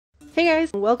Hey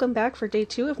guys, welcome back for day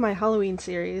 2 of my Halloween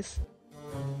series.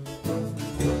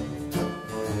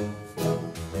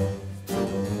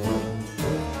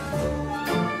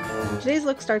 Today's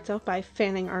look starts out by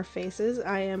fanning our faces.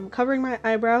 I am covering my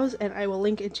eyebrows, and I will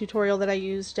link a tutorial that I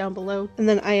used down below. And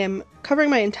then I am covering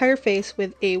my entire face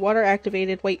with a water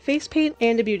activated white face paint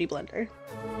and a beauty blender.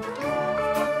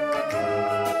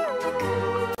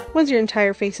 Once your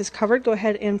entire face is covered, go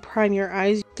ahead and prime your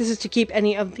eyes. This is to keep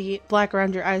any of the black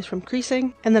around your eyes from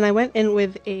creasing. And then I went in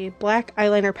with a black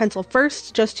eyeliner pencil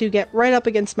first, just to get right up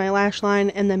against my lash line,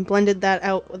 and then blended that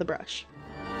out with a brush.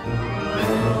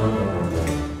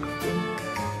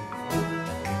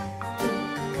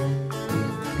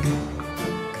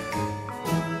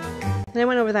 Then I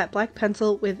went over that black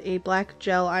pencil with a black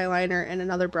gel eyeliner and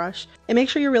another brush. And make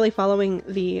sure you're really following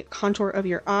the contour of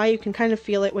your eye. You can kind of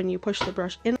feel it when you push the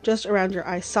brush in just around your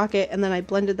eye socket, and then I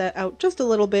blended that out just a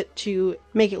little bit to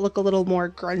make it look a little more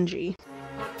grungy.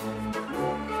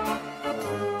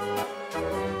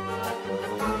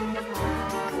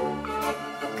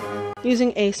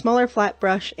 Using a smaller flat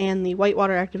brush and the white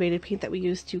water activated paint that we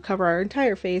used to cover our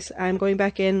entire face, I'm going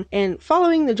back in and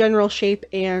following the general shape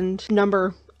and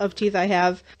number of teeth I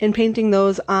have and painting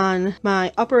those on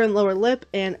my upper and lower lip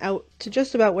and out to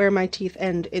just about where my teeth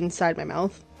end inside my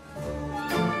mouth.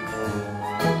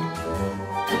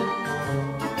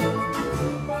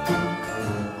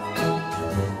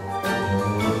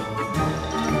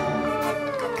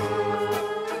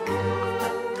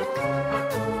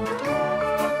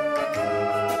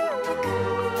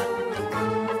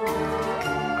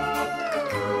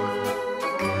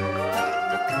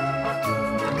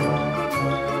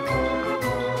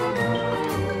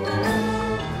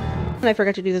 And I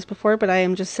forgot to do this before, but I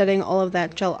am just setting all of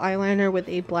that gel eyeliner with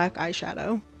a black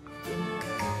eyeshadow.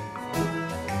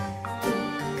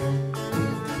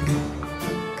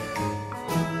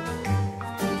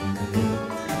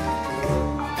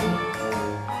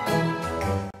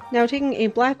 Now taking a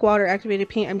black water activated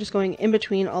paint, I'm just going in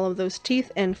between all of those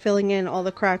teeth and filling in all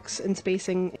the cracks and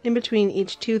spacing in between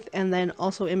each tooth and then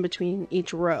also in between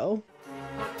each row.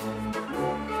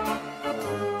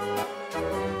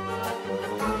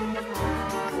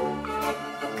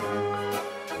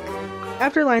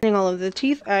 After lining all of the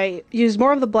teeth, I used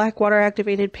more of the black water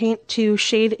activated paint to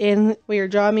shade in where your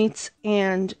jaw meets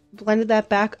and blended that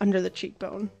back under the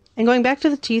cheekbone. And going back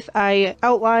to the teeth, I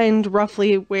outlined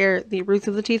roughly where the roots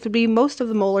of the teeth would be. Most of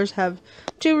the molars have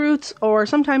 2 roots or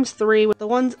sometimes 3, with the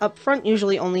ones up front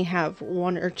usually only have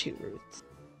 1 or 2 roots.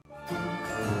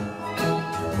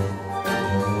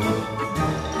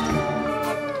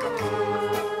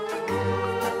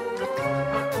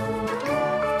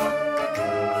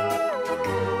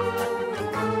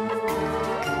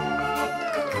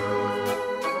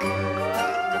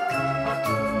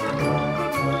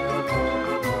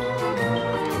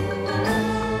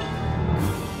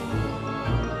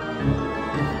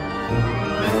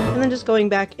 And then just going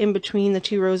back in between the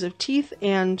 2 rows of teeth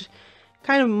and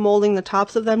kind of molding the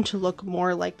tops of them to look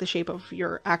more like the shape of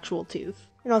your actual tooth.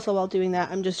 And also while doing that,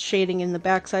 I'm just shading in the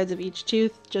back sides of each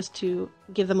tooth just to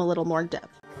give them a little more depth.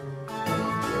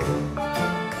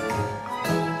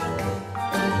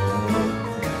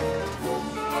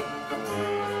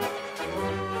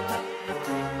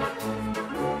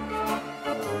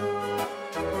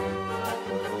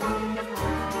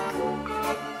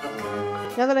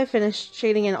 Now that I've finished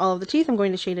shading in all of the teeth, I'm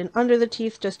going to shade in under the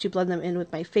teeth just to blend them in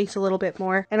with my face a little bit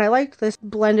more. And I like this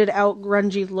blended out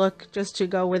grungy look just to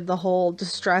go with the whole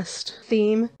distressed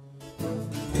theme.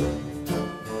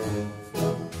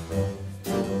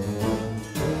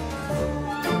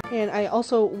 And I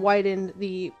also widened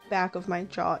the back of my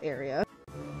jaw area.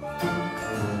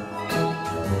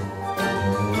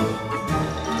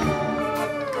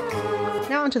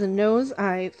 Now onto the nose.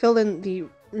 I filled in the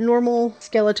normal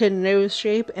skeleton nose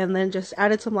shape and then just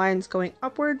added some lines going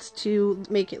upwards to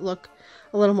make it look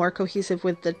a little more cohesive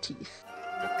with the teeth.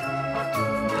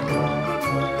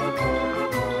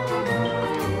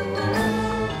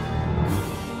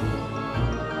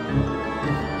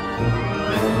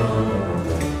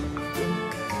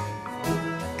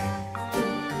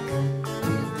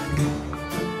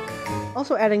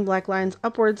 Also adding black lines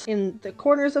upwards in the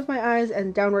corners of my eyes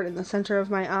and downward in the center of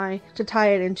my eye to tie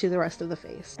it into the rest of the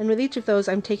face. And with each of those,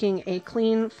 I'm taking a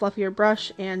clean, fluffier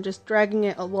brush and just dragging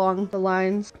it along the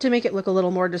lines to make it look a little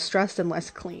more distressed and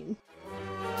less clean.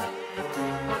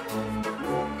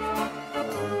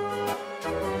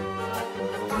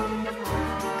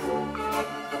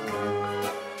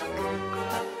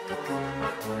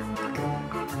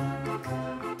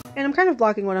 And I'm I'm kind of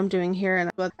blocking what I'm doing here,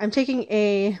 but I'm taking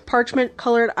a parchment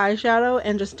colored eyeshadow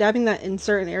and just dabbing that in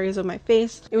certain areas of my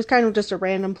face. It was kind of just a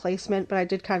random placement, but I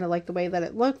did kind of like the way that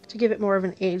it looked to give it more of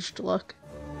an aged look.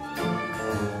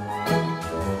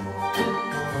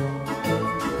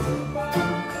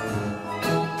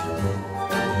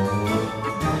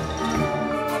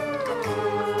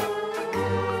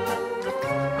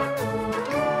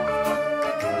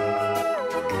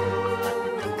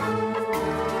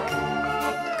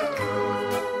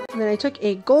 And then I took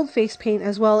a gold face paint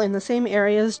as well in the same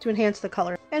areas to enhance the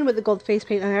color. And with the gold face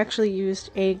paint, I actually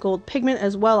used a gold pigment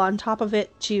as well on top of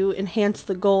it to enhance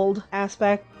the gold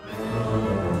aspect.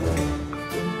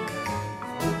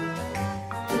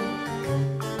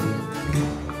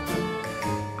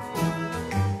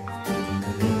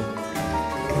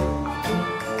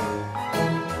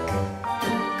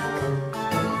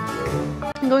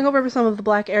 Going over some of the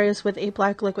black areas with a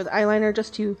black liquid eyeliner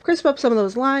just to crisp up some of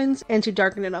those lines and to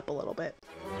darken it up a little bit.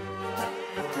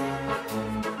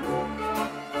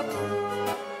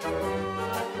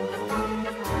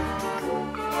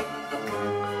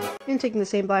 And taking the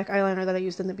same black eyeliner that I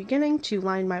used in the beginning to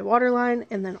line my waterline,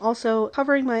 and then also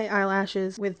covering my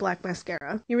eyelashes with black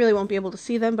mascara. You really won't be able to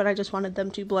see them, but I just wanted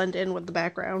them to blend in with the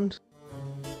background.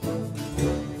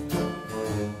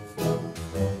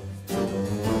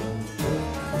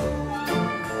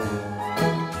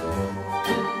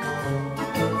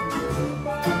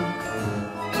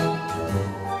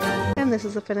 This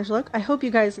is the finished look. I hope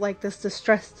you guys like this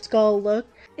distressed skull look.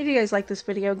 If you guys like this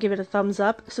video, give it a thumbs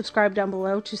up. Subscribe down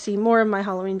below to see more of my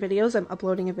Halloween videos. I'm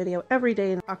uploading a video every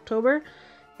day in October,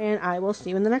 and I will see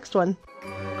you in the next one.